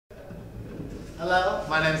Hello,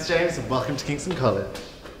 my name is James and welcome to Kingston College.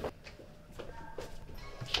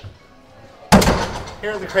 Here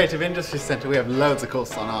at the Creative Industry Centre we have loads of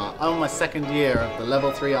courses on art. I'm on my second year of the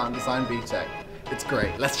Level 3 Art and Design BTEC. It's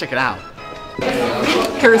great, let's check it out.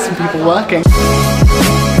 Here are some people working.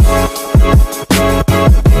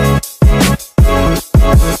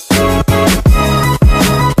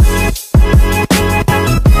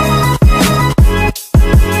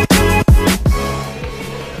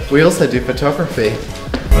 We also do photography.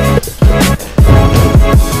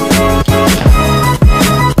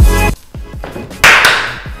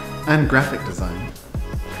 And graphic design.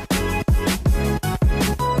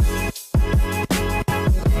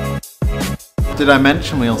 Did I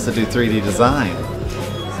mention we also do 3D design?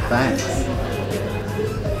 Thanks.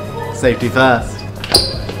 Safety first.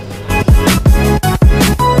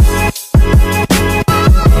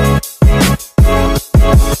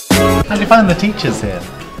 How do you find the teachers here?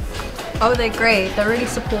 Oh, they're great. They're really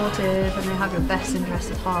supportive and they have your best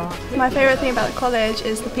interest at heart. My favourite thing about the college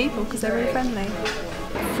is the people because they're really friendly.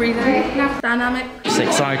 Freedom, dynamic. It's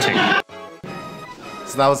exciting.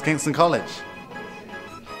 So that was Kingston College.